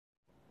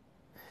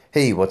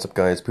Hey, what's up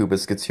guys?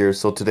 PooBiscuits here.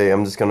 So today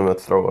I'm just gonna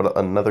throw out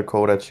another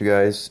code at you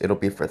guys. It'll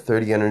be for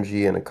 30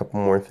 energy and a couple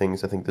more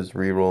things. I think there's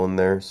reroll in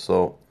there.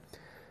 So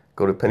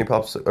go to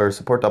pennypops or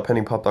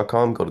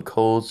support.pennypop.com, go to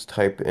codes,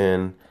 type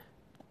in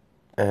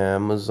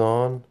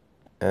Amazon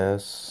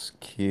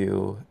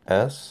SQS.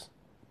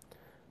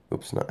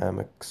 Oops, not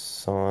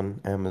Amazon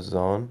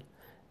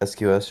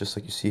SQS, just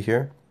like you see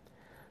here.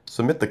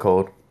 Submit the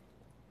code.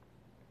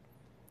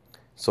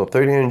 So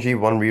 30 energy,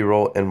 one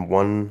reroll, and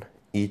one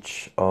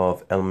each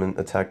of element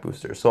attack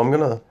booster. So I'm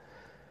gonna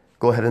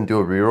go ahead and do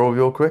a reroll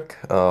real quick.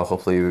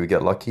 Hopefully we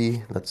get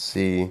lucky. Let's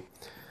see.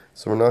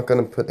 So we're not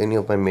gonna put any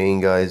of my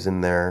main guys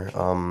in there.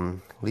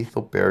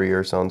 Lethal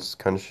Barrier sounds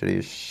kind of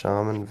shitty.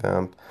 Shaman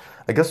Vamp.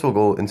 I guess we'll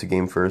go into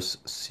game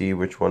first, see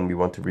which one we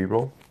want to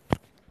reroll.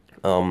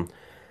 Um,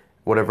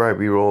 Whatever I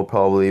reroll will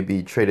probably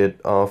be traded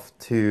off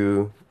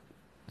to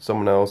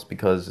someone else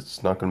because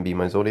it's not gonna be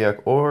my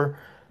Zodiac, or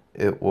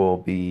it will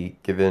be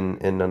given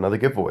in another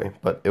giveaway.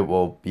 But it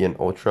will be an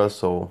Ultra,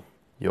 so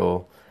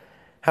you'll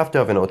have to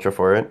have an Ultra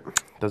for it.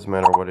 Doesn't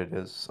matter what it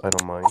is, I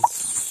don't mind.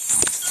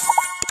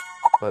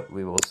 But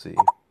we will see.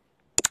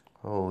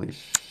 Holy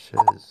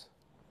shiz.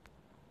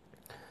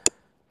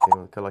 Okay,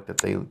 we'll collect the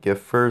daily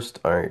gift first.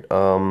 Alright,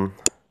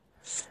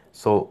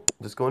 so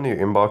just go into your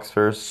inbox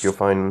first. You'll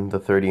find the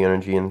 30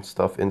 energy and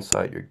stuff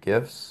inside your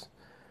gifts.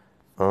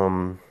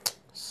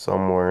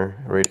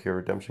 Somewhere right here,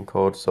 redemption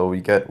code. So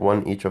we get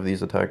one each of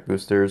these attack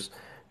boosters,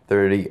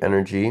 30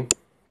 energy.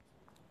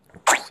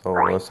 So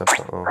we'll accept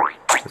that. Oh,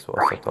 this will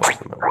accept all of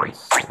them at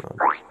once. Hang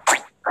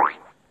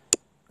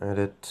on.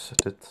 Edit.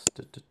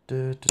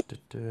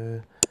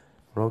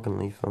 Rogue and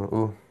lethal.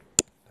 Ooh,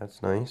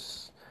 that's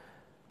nice.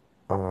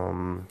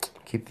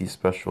 Keep these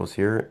specials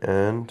here,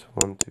 and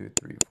 1, 2,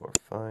 3, 4,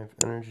 5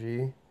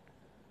 energy.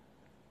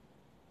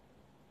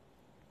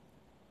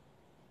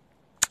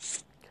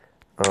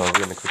 We're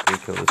gonna quickly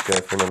kill this guy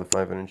for another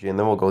 5 energy, and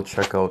then we'll go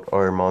check out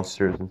our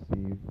monsters and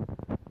see.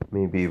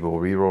 Maybe we'll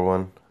reroll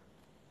one.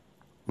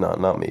 No,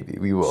 not maybe.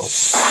 We will.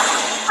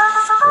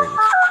 Alright,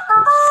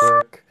 let's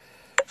check.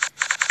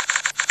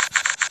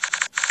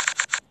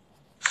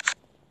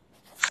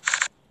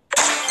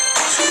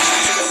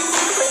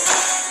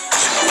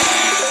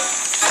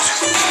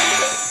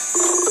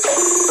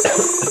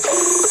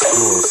 I'm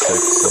a little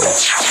sick, so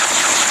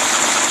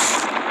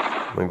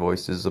my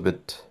voice is a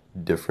bit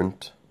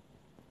different.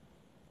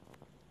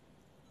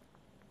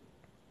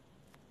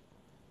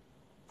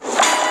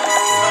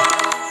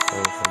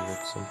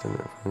 Something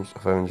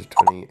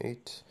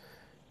 528.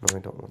 No, I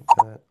don't want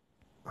that.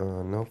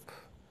 Nope.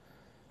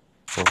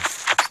 Oh,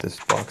 what's this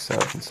box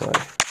have inside?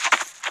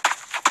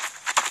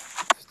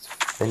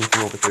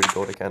 Anything over 30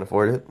 gold, I can't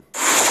afford it.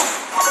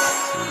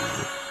 Let's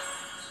see.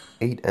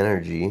 8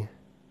 energy.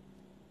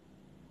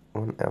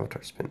 1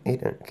 avatar spin.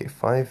 8 okay,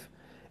 5.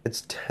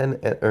 It's 10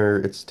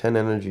 it's 10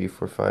 energy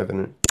for 5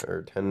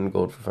 or 10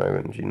 gold for 5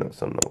 energy. No,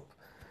 so nope.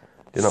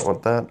 Do not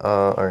want that.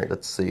 Alright,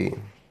 let's see.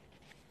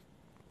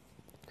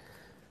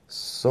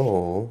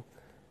 So,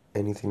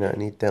 anything that I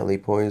need? Deadly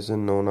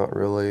poison? No, not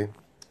really.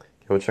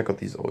 Okay, we'll check out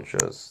these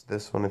ultras.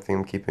 This one I think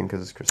I'm keeping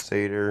because it's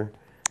Crusader.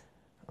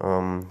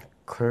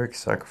 Cleric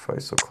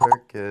sacrifice. So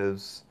cleric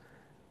gives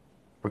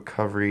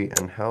recovery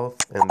and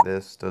health, and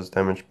this does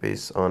damage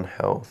based on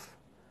health.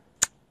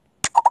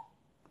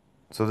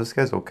 So this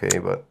guy's okay,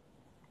 but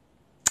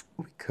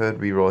we could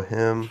reroll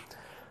him.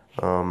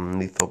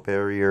 Lethal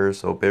barrier.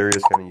 So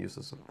barrier's kind of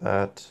useless with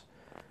that.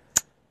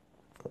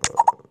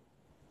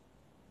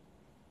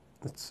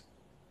 It's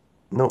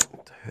no,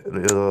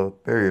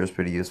 barrier is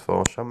pretty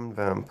useful. Shaman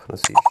Vamp.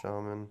 Let's see,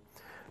 Shaman.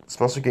 This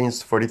monster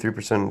gains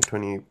 43%,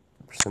 20%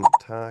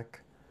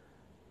 attack.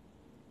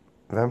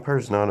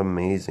 Vampire's not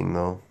amazing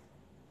though.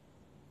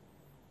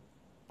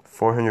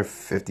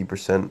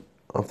 450%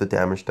 of the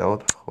damage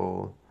dealt.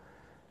 Oh,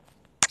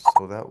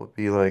 so that would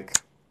be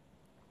like,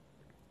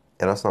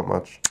 yeah, that's not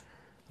much.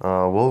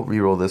 We'll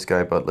reroll this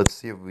guy, but let's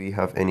see if we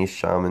have any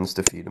shamans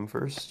to feed him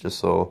first, just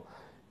so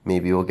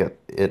maybe we'll get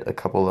it a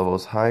couple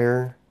levels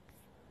higher.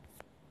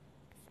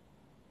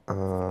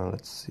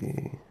 Let's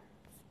see.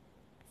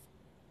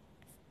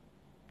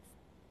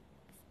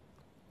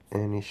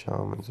 Any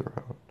shamans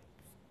around?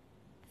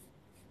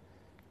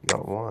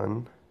 Got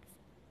one.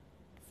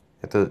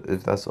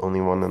 If that's the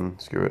only one, then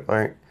screw it.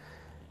 Alright.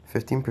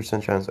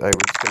 15% chance. Alright,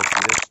 we're just gonna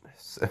feed it.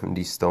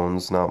 70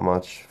 stones, not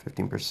much.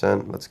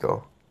 15%. Let's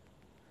go.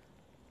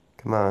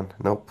 Come on.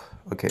 Nope.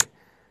 Okay.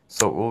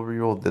 So we'll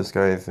reroll this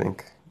guy, I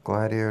think.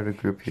 Gladiator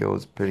group heal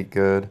is pretty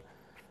good.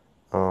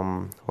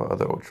 What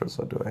other ultras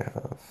do I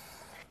have?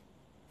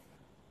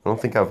 I don't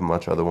think I have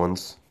much other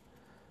ones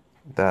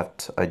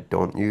that I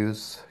don't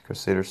use.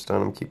 Crusader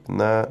stun, I'm keeping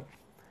that.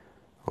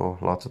 Oh,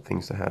 lots of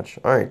things to hatch.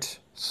 Alright,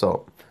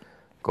 so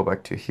go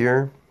back to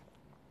here.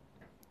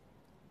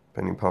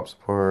 Penny pop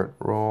support,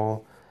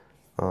 roll.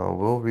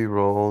 We'll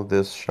re-roll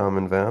this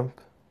Shaman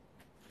Vamp.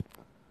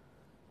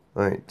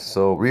 Alright,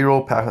 so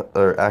re-roll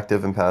or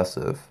active and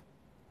passive.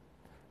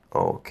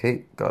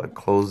 Okay, gotta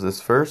close this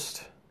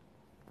first.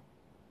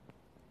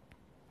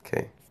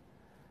 Okay.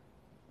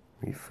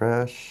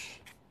 Refresh.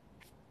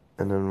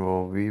 And then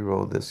we'll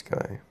reroll this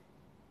guy.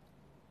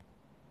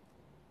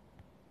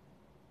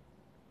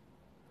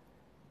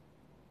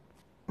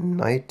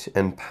 Knight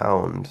and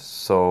pound.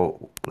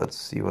 So let's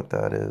see what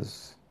that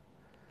is.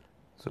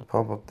 So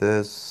pump up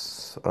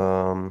this.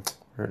 Where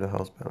the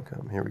hell's pound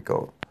come? Here we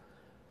go.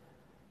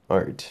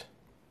 Alright.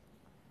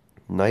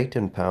 Knight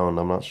and pound.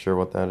 I'm not sure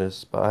what that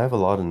is, but I have a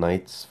lot of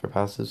knights for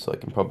passive, so I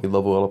can probably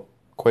level up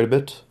quite a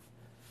bit.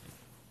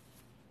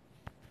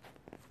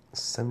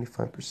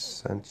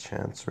 75%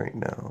 chance right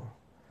now.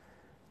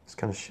 It's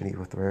kind of shitty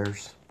with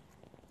rares.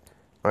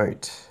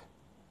 Alright.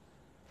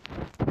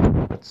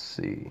 Let's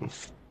see.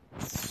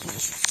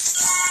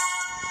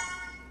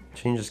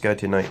 Change this guy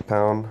to Knight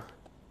Pound.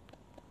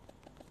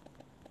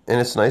 And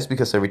it's nice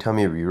because every time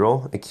you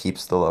reroll, it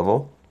keeps the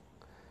level.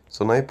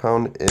 So Knight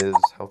Pound is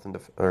health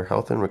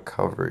and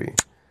recovery.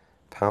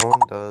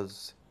 Pound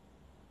does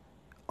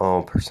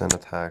percent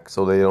attack,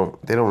 so they don't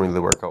really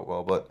work out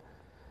well, but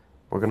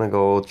we're gonna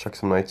go chuck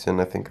some knights in.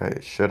 I think I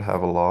should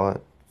have a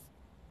lot.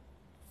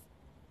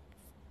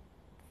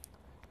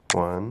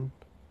 1,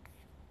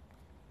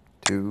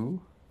 2,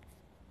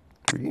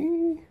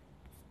 3.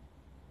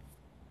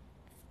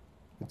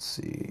 Let's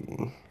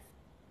see.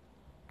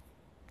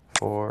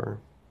 4,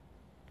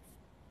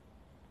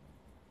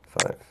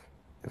 5.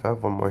 If I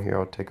have one more here,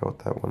 I'll take out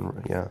that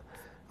one. Yeah,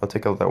 I'll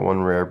take out that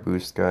one rare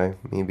boost guy.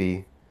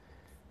 Maybe.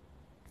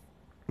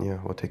 Yeah,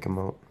 we'll take him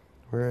out.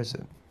 Where is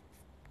it?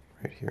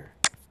 Right here.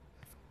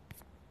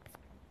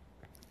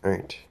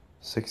 Alright.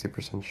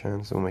 60%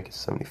 chance. We'll make it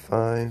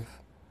 75.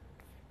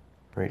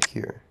 Right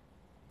here.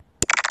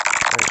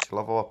 Alright,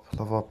 level up.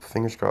 Level up.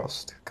 Fingers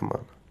crossed. Come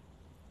on.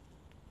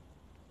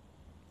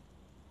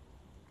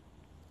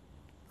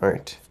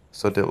 Alright.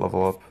 So it did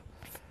level up.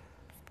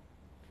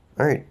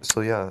 Alright,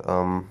 so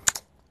yeah,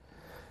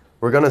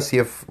 we're gonna see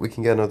if we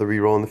can get another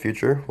reroll in the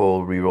future.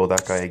 We'll reroll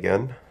that guy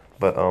again.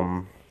 But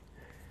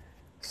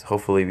so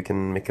hopefully we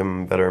can make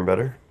him better and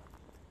better.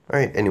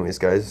 Alright, anyways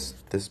guys,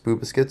 this is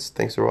PooBiscuits.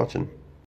 Thanks for watching.